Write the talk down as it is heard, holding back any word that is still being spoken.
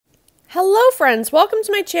Hello friends, welcome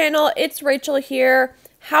to my channel. It's Rachel here.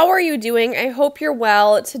 How are you doing? I hope you're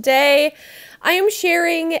well. Today I am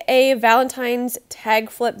sharing a Valentine's tag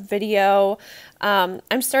flip video.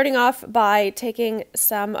 I'm starting off by taking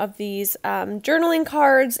some of these journaling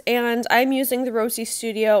cards, and I'm using the Rosie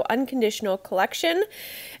Studio Unconditional collection.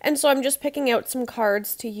 And so I'm just picking out some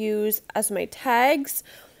cards to use as my tags.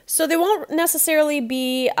 So they won't necessarily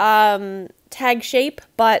be tag shape,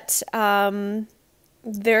 but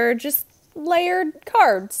they're just layered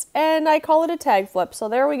cards, and I call it a tag flip, so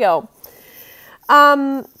there we go.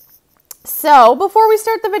 So before we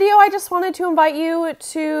start the video, I just wanted to invite you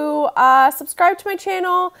to subscribe to my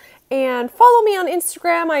channel and follow me on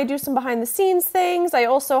Instagram. I do some behind the scenes things. I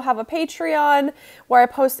also have a Patreon where I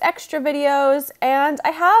post extra videos, and I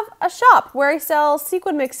have a shop where I sell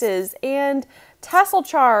sequin mixes and tassel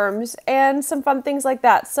charms and some fun things like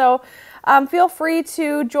that. So feel free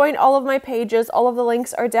to join all of my pages. All of the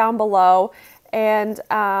links are down below, and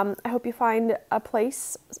I hope you find a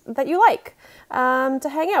place that you like to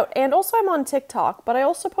hang out. And also I'm on TikTok, but I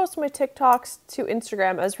also post my TikToks to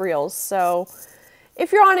Instagram as Reels. So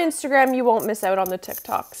if you're on Instagram, you won't miss out on the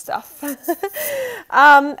TikTok stuff.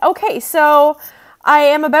 Okay, so I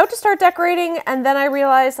am about to start decorating, and then I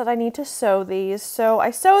realized that I need to sew these. So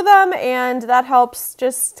I sew them, and that helps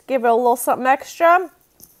just give it a little something extra.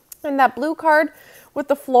 And that blue card with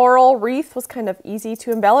the floral wreath was kind of easy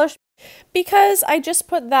to embellish because I just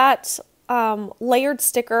put that layered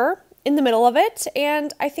sticker in the middle of it,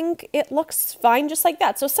 and I think it looks fine just like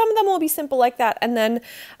that. So some of them will be simple like that, and then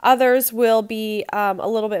others will be a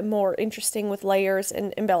little bit more interesting with layers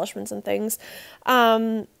and embellishments and things.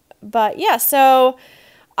 But yeah, so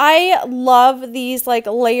I love these like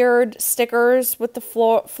layered stickers with the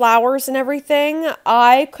flowers and everything.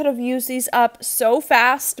 I could have used these up so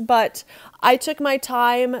fast, but I took my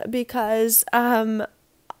time because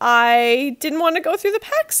I didn't want to go through the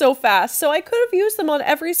pack so fast. So I could have used them on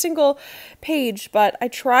every single page, but I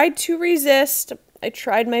tried to resist. I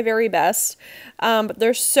tried my very best. But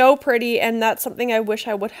they're so pretty, and that's something I wish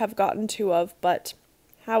I would have gotten two of, but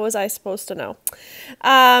how was I supposed to know?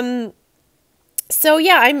 So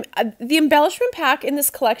yeah, the embellishment pack in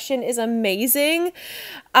this collection is amazing.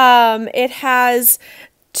 It has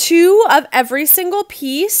 2 of every single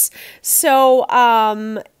piece. So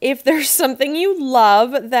if there's something you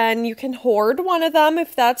love, then you can hoard one of them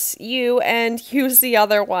if that's you and use the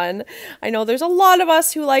other one. I know there's a lot of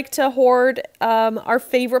us who like to hoard our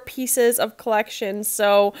favorite pieces of collections.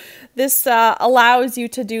 So this allows you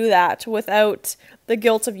to do that without the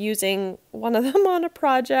guilt of using one of them on a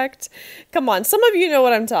project. Come on, some of you know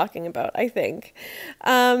what I'm talking about, I think.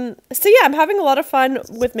 So yeah, I'm having a lot of fun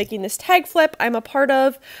with making this tag flip. I'm a part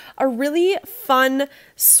of a really fun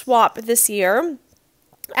swap this year.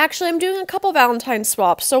 Actually, I'm doing a couple Valentine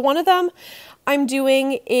swaps. So one of them I'm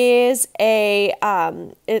doing is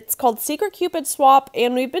it's called Secret Cupid Swap,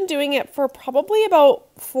 and we've been doing it for probably about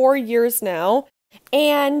 4 years now.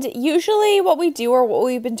 And usually what we do, or what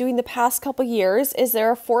we've been doing the past couple years, is there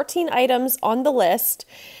are 14 items on the list,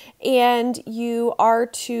 and you are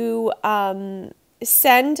to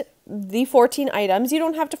send the 14 items. You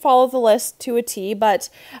don't have to follow the list to a T, but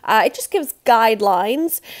it just gives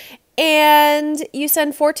guidelines. And you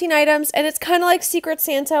send 14 items, and it's kind of like Secret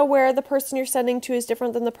Santa, where the person you're sending to is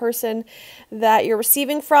different than the person that you're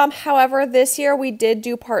receiving from. However, this year we did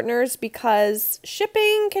do partners because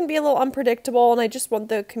shipping can be a little unpredictable, and I just want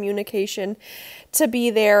the communication to be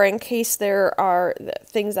there in case there are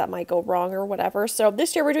things that might go wrong or whatever. So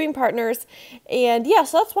this year we're doing partners, and yeah,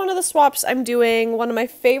 so that's one of the swaps I'm doing. One of my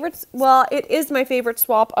favorites, well, it is my favorite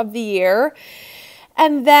swap of the year.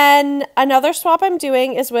 And then another swap I'm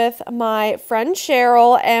doing is with my friend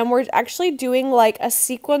Cheryl, and we're actually doing like a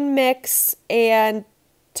sequin mix and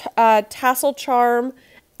tassel charm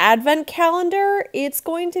advent calendar. It's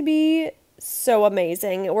going to be so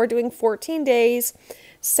amazing. We're doing 14 days,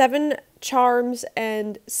 7 charms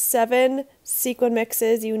and 7 sequin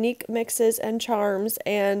mixes, unique mixes and charms,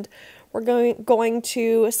 and we're going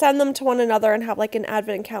to send them to one another and have like an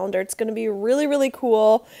advent calendar. It's going to be really, really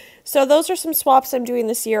cool. So those are some swaps I'm doing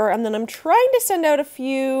this year. And then I'm trying to send out a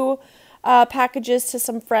few packages to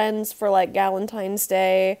some friends for like Valentine's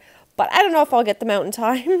Day. But I don't know if I'll get them out in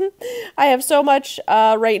time. I have so much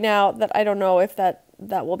right now that I don't know if that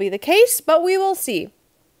will be the case, but we will see.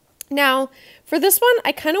 Now, for this one,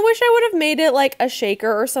 I kind of wish I would have made it like a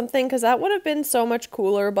shaker or something, because that would have been so much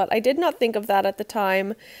cooler, but I did not think of that at the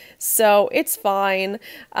time, so it's fine.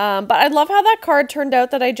 But I love how that card turned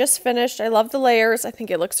out that I just finished. I love the layers. I think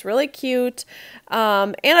it looks really cute,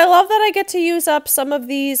 and I love that I get to use up some of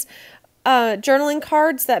these journaling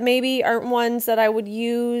cards that maybe aren't ones that I would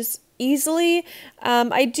use easily.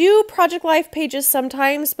 I do Project Life pages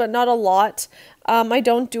sometimes, but not a lot. I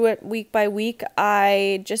don't do it week by week.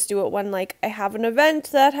 I just do it when like I have an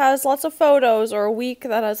event that has lots of photos, or a week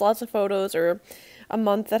that has lots of photos, or a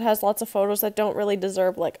month that has lots of photos that don't really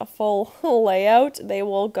deserve like a full layout. They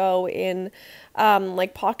will go in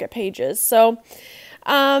like pocket pages. So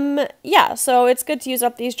yeah, so it's good to use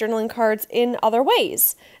up these journaling cards in other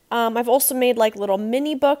ways. I've also made like little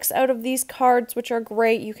mini books out of these cards, which are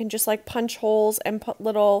great. You can just like punch holes and put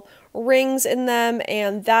little rings in them,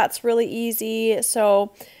 and that's really easy.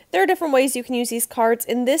 So there are different ways you can use these cards.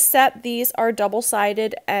 In this set, these are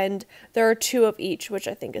double-sided, and there are 2 of each, which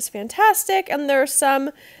I think is fantastic. And there are some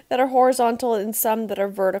that are horizontal and some that are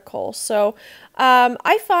vertical. So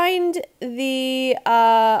I find the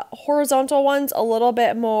horizontal ones a little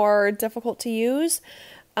bit more difficult to use.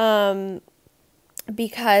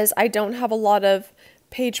 Because I don't have a lot of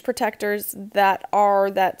page protectors that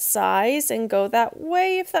are that size and go that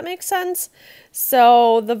way, if that makes sense.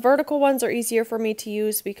 So the vertical ones are easier for me to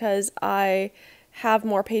use because I have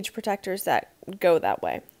more page protectors that go that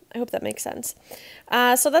way. I hope that makes sense.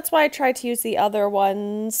 So that's why I tried to use the other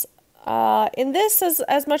ones in this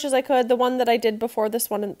as much as I could. The one that I did before this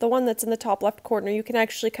one, the one that's in the top left corner, you can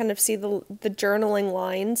actually kind of see the journaling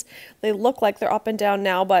lines. They look like they're up and down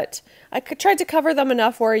now, but I tried to cover them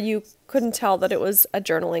enough where you couldn't tell that it was a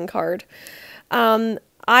journaling card.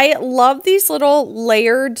 I love these little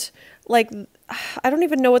layered, like, I don't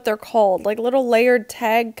even know what they're called, like little layered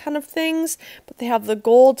tag kind of things, but they have the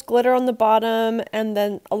gold glitter on the bottom and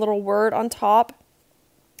then a little word on top,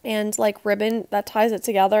 and like ribbon that ties it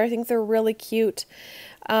together. I think they're really cute,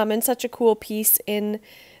 and such a cool piece in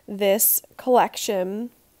this collection.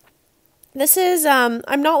 This is, I'm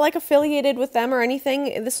not like affiliated with them or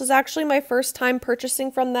anything. This was actually my first time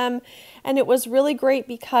purchasing from them, and it was really great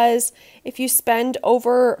because if you spend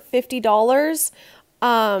over $50,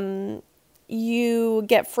 you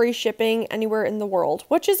get free shipping anywhere in the world,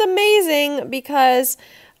 which is amazing because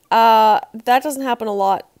that doesn't happen a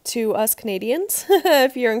lot to us Canadians.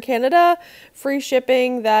 If you're in Canada, free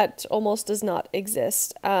shipping, that almost does not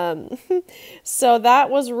exist. So that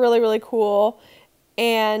was really, really cool.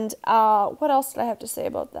 And what else did I have to say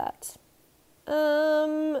about that?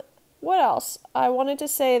 What else? I wanted to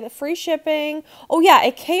say the free shipping. Oh yeah,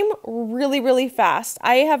 it came really, really fast.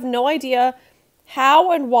 I have no idea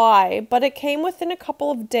how and why, but it came within a couple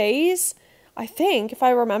of days, I think, if I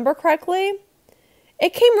remember correctly.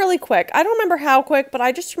 It came really quick. I don't remember how quick, but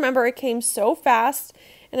I just remember it came so fast,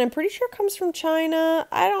 and I'm pretty sure it comes from China.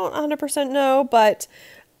 I don't 100% know, but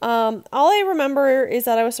all I remember is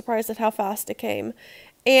that I was surprised at how fast it came.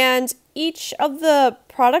 And each of the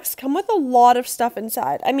products come with a lot of stuff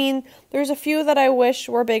inside. I mean, there's a few that I wish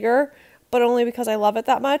were bigger, but only because I love it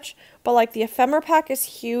that much. But like the ephemera pack is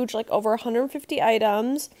huge, like over 150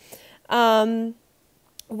 items.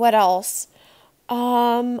 What else?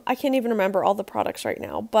 I can't even remember all the products right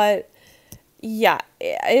now, but yeah,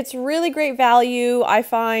 it's really great value, I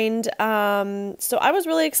find. So I was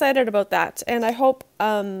really excited about that, and I hope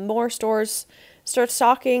more stores start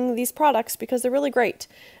stocking these products because they're really great.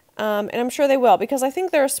 And I'm sure they will, because I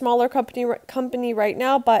think they're a smaller company right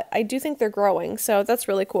now, but I do think they're growing, so that's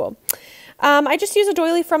really cool. I just use a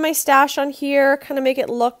doily from my stash on here, kind of make it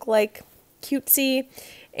look like cutesy,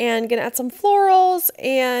 and gonna add some florals,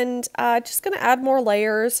 and just gonna add more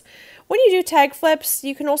layers. When you do tag flips,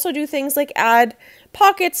 you can also do things like add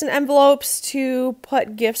pockets and envelopes to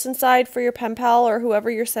put gifts inside for your pen pal or whoever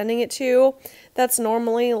you're sending it to. That's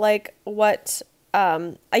normally like what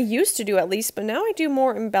I used to do, at least, but now I do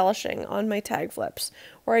more embellishing on my tag flips,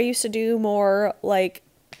 where I used to do more like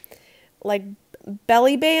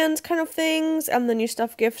belly band kind of things, and then you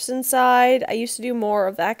stuff gifts inside. I used to do more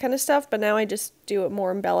of that kind of stuff, but now I just do it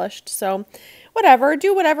more embellished. So whatever,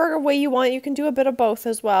 do whatever way you want. You can do a bit of both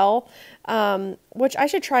as well, which I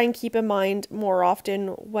should try and keep in mind more often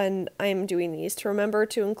when I'm doing these, to remember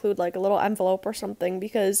to include like a little envelope or something,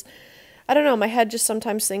 because I don't know, my head just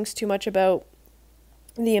sometimes thinks too much about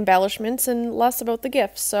the embellishments and less about the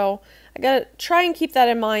gifts. So I gotta try and keep that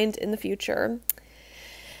in mind in the future.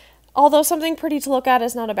 Although something pretty to look at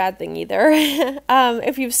is not a bad thing either.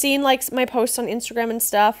 If you've seen like my posts on Instagram and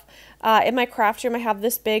stuff, in my craft room I have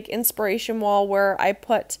this big inspiration wall where I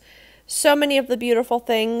put so many of the beautiful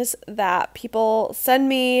things that people send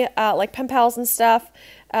me, like pen pals and stuff,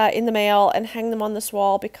 in the mail, and hang them on this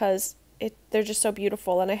wall because they're just so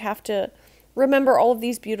beautiful, and I have to remember all of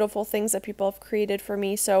these beautiful things that people have created for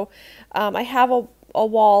me. So I have a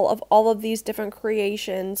wall of all of these different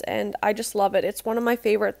creations, and I just love it. It's one of my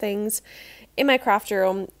favorite things in my craft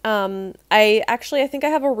room. I think I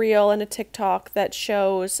have a reel and a TikTok that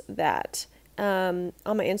shows that on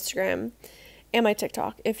my Instagram and my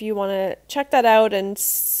TikTok. If you want to check that out and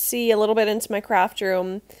see a little bit into my craft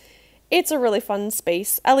room, it's a really fun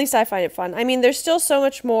space. At least I find it fun. I mean, there's still so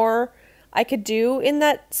much more I could do in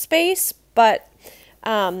that space, but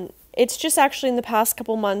it's just actually in the past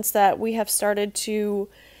couple months that we have started to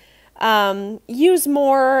use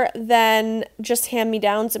more than just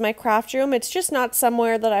hand-me-downs in my craft room. It's just not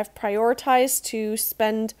somewhere that I've prioritized to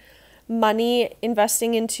spend money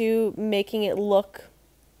investing into making it look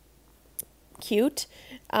cute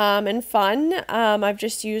and fun. I've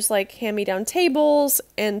just used like hand-me-down tables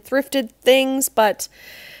and thrifted things, but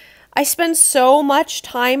I spend so much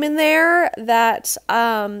time in there that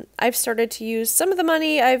I've started to use some of the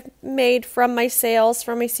money I've made from my sales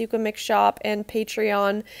from my sequin mix shop and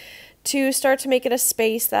Patreon to start to make it a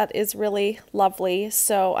space that is really lovely.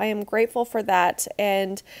 So I am grateful for that.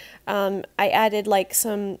 And I added like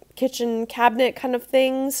some kitchen cabinet kind of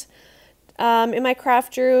things in my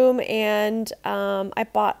craft room, and I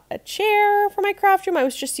bought a chair for my craft room. I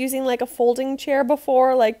was just using like a folding chair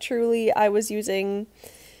before, like truly I was using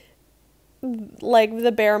like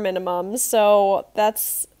the bare minimum. So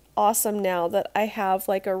that's awesome now that I have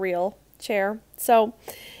like a real chair. So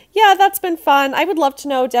yeah, that's been fun. I would love to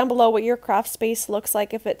know down below what your craft space looks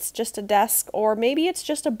like, if it's just a desk or maybe it's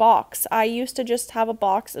just a box. I used to just have a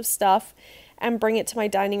box of stuff and bring it to my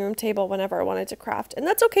dining room table whenever I wanted to craft. And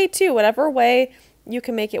that's okay too, whatever way you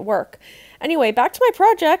can make it work. Anyway, back to my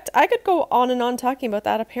project. I could go on and on talking about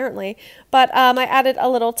that apparently, but I added a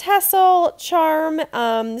little tassel charm.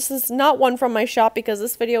 This is not one from my shop because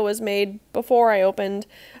this video was made before I opened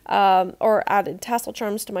or added tassel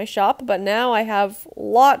charms to my shop, but now I have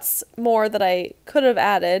lots more that I could have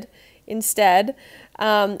added instead.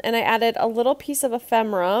 And I added a little piece of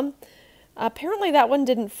ephemera. Apparently that one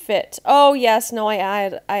didn't fit. Oh yes, no, I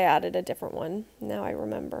added a different one. Now I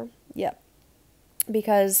remember. Yep.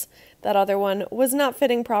 Because that other one was not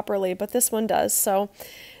fitting properly, but this one does. So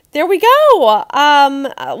there we go.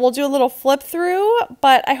 We'll do a little flip through,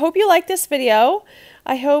 but I hope you like this video.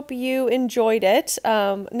 I hope you enjoyed it.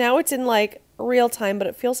 Now it's in like real time, but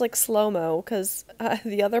it feels like slow-mo because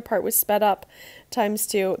the other part was sped up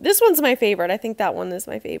 ×2. This one's my favorite. I think that one is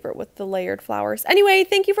my favorite with the layered flowers. Anyway,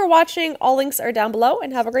 thank you for watching. All links are down below,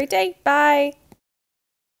 and have a great day. Bye.